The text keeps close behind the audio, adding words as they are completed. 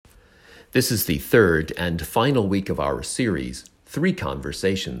This is the third and final week of our series, Three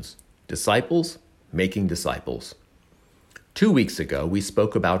Conversations, Disciples Making Disciples. 2 weeks ago, we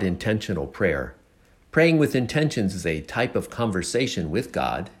spoke about intentional prayer. Praying with intentions is a type of conversation with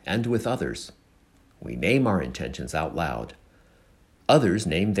God and with others. We name our intentions out loud. Others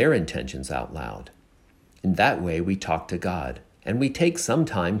name their intentions out loud. In that way, we talk to God, and we take some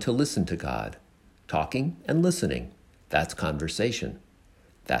time to listen to God. Talking and listening, that's conversation.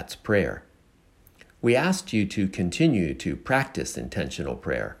 That's prayer. We asked you to continue to practice intentional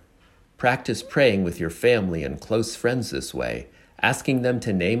prayer. Practice praying with your family and close friends this way, asking them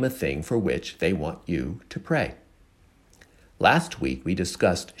to name a thing for which they want you to pray. Last week, we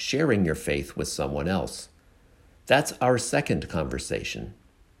discussed sharing your faith with someone else. That's our second conversation.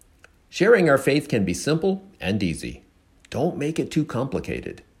 Sharing our faith can be simple and easy. Don't make it too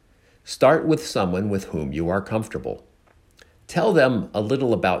complicated. Start with someone with whom you are comfortable. Tell them a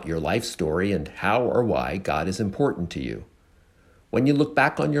little about your life story and how or why God is important to you. When you look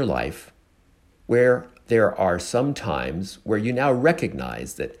back on your life, where there are some times where you now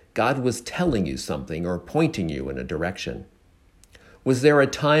recognize that God was telling you something or pointing you in a direction. Was there a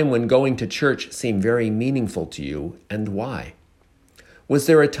time when going to church seemed very meaningful to you, and why? Was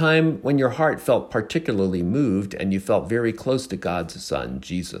there a time when your heart felt particularly moved and you felt very close to God's Son,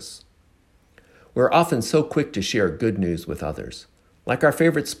 Jesus? We're often so quick to share good news with others, like our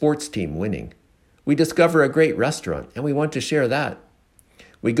favorite sports team winning. We discover a great restaurant and we want to share that.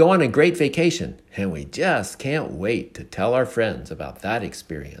 We go on a great vacation and we just can't wait to tell our friends about that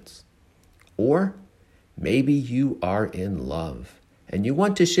experience. Or maybe you are in love and you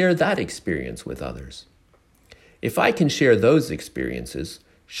want to share that experience with others. If I can share those experiences,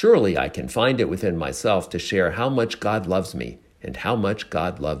 surely I can find it within myself to share how much God loves me and how much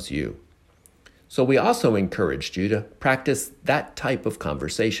God loves you. So we also encouraged you to practice that type of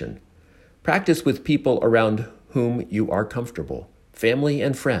conversation. Practice with people around whom you are comfortable, family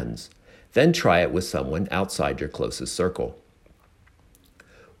and friends. Then try it with someone outside your closest circle.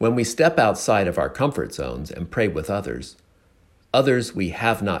 When we step outside of our comfort zones and pray with others we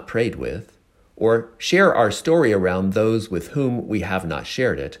have not prayed with, or share our story around those with whom we have not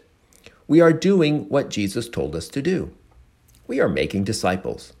shared it, we are doing what Jesus told us to do. We are making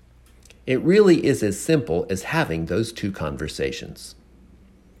disciples. It really is as simple as having those two conversations.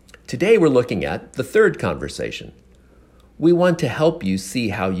 Today we're looking at the third conversation. We want to help you see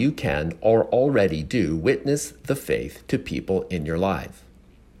how you can or already do witness the faith to people in your life.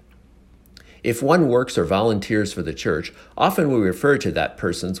 If one works or volunteers for the church, often we refer to that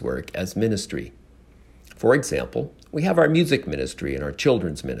person's work as ministry. For example, we have our music ministry and our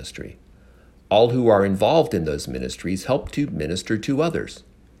children's ministry. All who are involved in those ministries help to minister to others.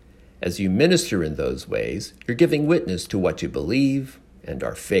 As you minister in those ways, you're giving witness to what you believe and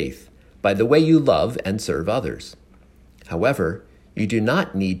our faith by the way you love and serve others. However, you do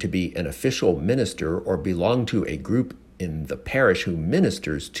not need to be an official minister or belong to a group in the parish who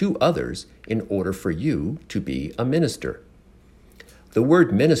ministers to others in order for you to be a minister. The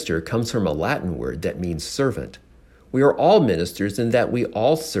word minister comes from a Latin word that means servant. We are all ministers in that we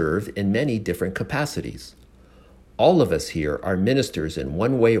all serve in many different capacities. All of us here are ministers in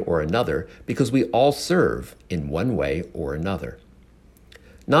one way or another because we all serve in one way or another.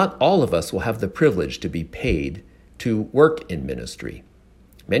 Not all of us will have the privilege to be paid to work in ministry.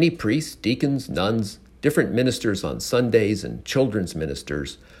 Many priests, deacons, nuns, different ministers on Sundays, and children's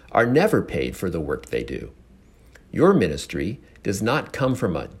ministers are never paid for the work they do. Your ministry does not come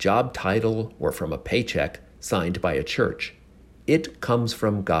from a job title or from a paycheck signed by a church. It comes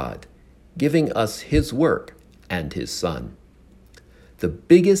from God, giving us His work and His Son. The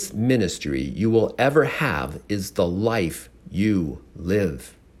biggest ministry you will ever have is the life you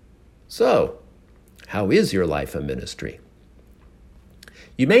live. So, how is your life a ministry?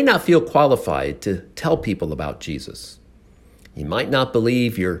 You may not feel qualified to tell people about Jesus. You might not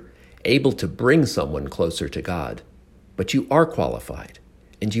believe you're able to bring someone closer to God, but you are qualified,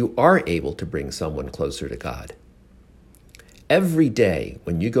 and you are able to bring someone closer to God. Every day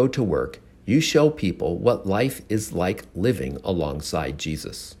when you go to work, you show people what life is like living alongside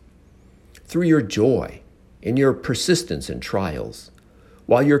Jesus. Through your joy, in your persistence in trials,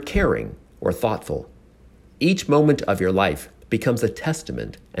 while you're caring or thoughtful, each moment of your life becomes a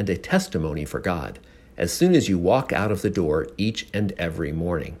testament and a testimony for God as soon as you walk out of the door each and every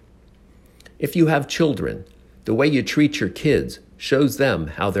morning. If you have children, the way you treat your kids shows them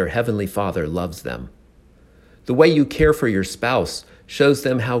how their Heavenly Father loves them. The way you care for your spouse shows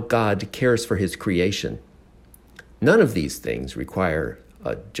them how God cares for His creation. None of these things require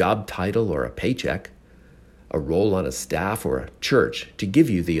a job title or a paycheck. a role on a staff, or a church to give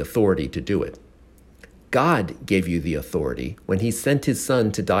you the authority to do it. God gave you the authority when He sent His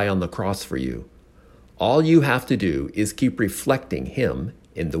Son to die on the cross for you. All you have to do is keep reflecting Him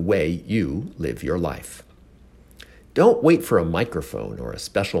in the way you live your life. Don't wait for a microphone or a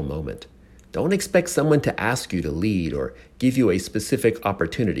special moment. Don't expect someone to ask you to lead or give you a specific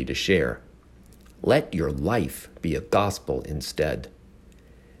opportunity to share. Let your life be a gospel instead.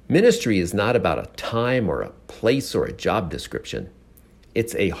 Ministry is not about a time or a place or a job description.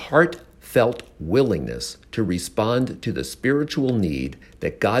 It's a heartfelt willingness to respond to the spiritual need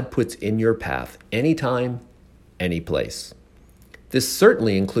that God puts in your path anytime, any place. This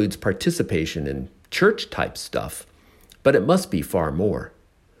certainly includes participation in church-type stuff, but it must be far more.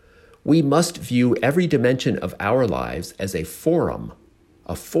 We must view every dimension of our lives as a forum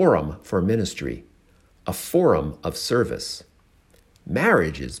for ministry, a forum of service.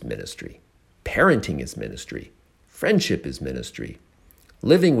 Marriage is ministry. Parenting is ministry. Friendship is ministry.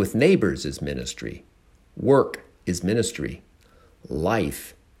 Living with neighbors is ministry. Work is ministry.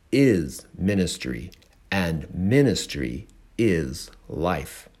 Life is ministry, and ministry is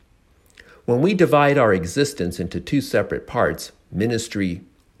life. When we divide our existence into two separate parts, ministry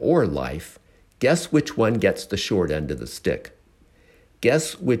or life, guess which one gets the short end of the stick?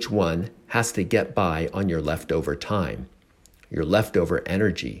 Guess which one has to get by on your leftover time, your leftover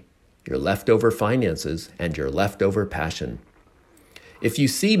energy, your leftover finances, and your leftover passion? If you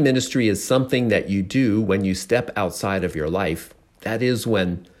see ministry as something that you do when you step outside of your life, that is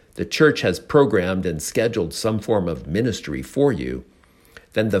when the church has programmed and scheduled some form of ministry for you,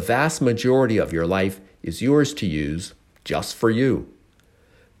 then the vast majority of your life is yours to use just for you.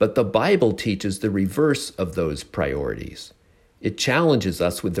 But the Bible teaches the reverse of those priorities. It challenges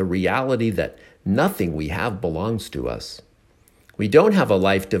us with the reality that nothing we have belongs to us. We don't have a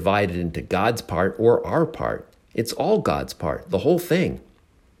life divided into God's part or our part. It's all God's part, the whole thing.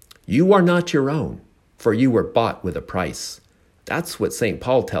 You are not your own, for you were bought with a price. That's what St.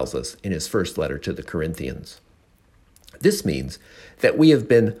 Paul tells us in his first letter to the Corinthians. This means that we have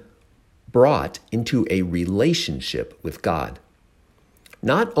been brought into a relationship with God.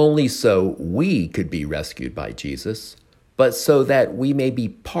 Not only so we could be rescued by Jesus, but so that we may be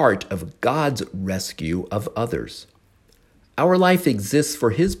part of God's rescue of others. Our life exists for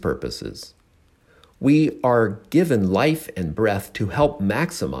His purposes. We are given life and breath to help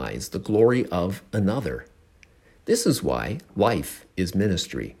maximize the glory of another. This is why life is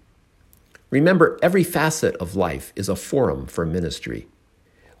ministry. Remember, every facet of life is a forum for ministry.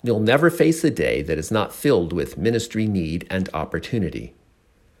 You'll never face a day that is not filled with ministry need and opportunity.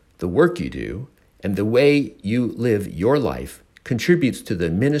 The work you do and the way you live your life contributes to the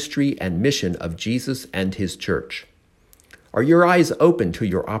ministry and mission of Jesus and His church. Are your eyes open to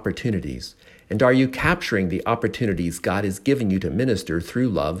your opportunities? And are you capturing the opportunities God has given you to minister through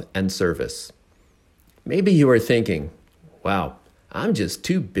love and service? Maybe you are thinking, wow, I'm just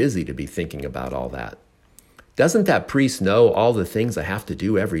too busy to be thinking about all that. Doesn't that priest know all the things I have to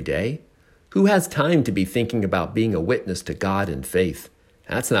do every day? Who has time to be thinking about being a witness to God in faith?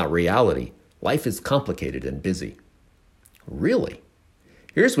 That's not reality. Life is complicated and busy. Really?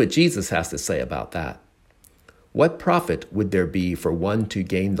 Here's what Jesus has to say about that. What profit would there be for one to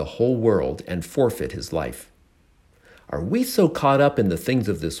gain the whole world and forfeit his life? Are we so caught up in the things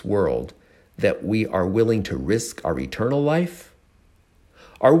of this world that we are willing to risk our eternal life?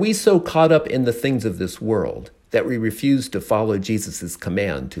 Are we so caught up in the things of this world that we refuse to follow Jesus'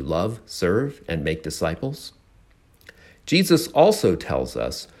 command to love, serve, and make disciples? Jesus also tells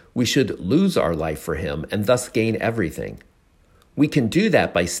us we should lose our life for Him and thus gain everything. We can do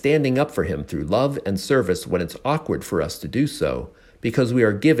that by standing up for Him through love and service when it's awkward for us to do so, because we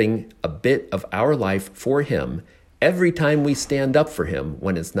are giving a bit of our life for Him every time we stand up for Him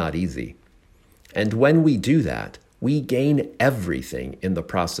when it's not easy. And when we do that, we gain everything in the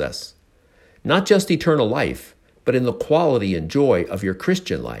process. Not just eternal life, but in the quality and joy of your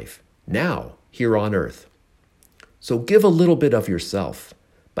Christian life, now, here on earth. So give a little bit of yourself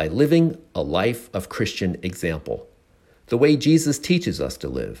by living a life of Christian example, the way Jesus teaches us to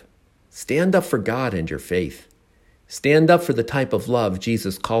live. Stand up for God and your faith. Stand up for the type of love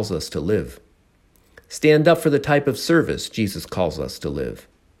Jesus calls us to live. Stand up for the type of service Jesus calls us to live.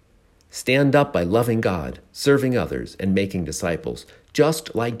 Stand up by loving God, serving others, and making disciples,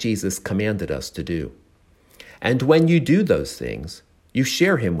 just like Jesus commanded us to do. And when you do those things, you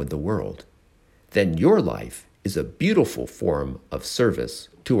share Him with the world. Then your life is a beautiful form of service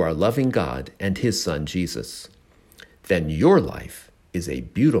to our loving God and His Son, Jesus. Then your life is a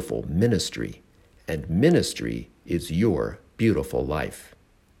beautiful ministry, and ministry is your beautiful life.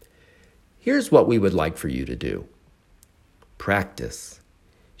 Here's what we would like for you to do. Practice.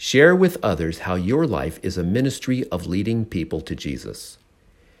 Share with others how your life is a ministry of leading people to Jesus.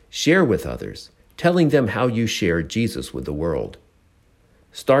 Share with others, telling them how you share Jesus with the world.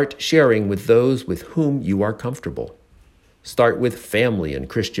 Start sharing with those with whom you are comfortable. Start with family and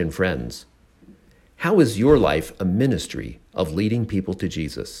Christian friends. How is your life a ministry of leading people to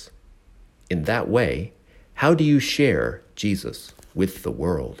Jesus? In that way, how do you share Jesus with the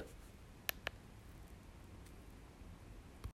world?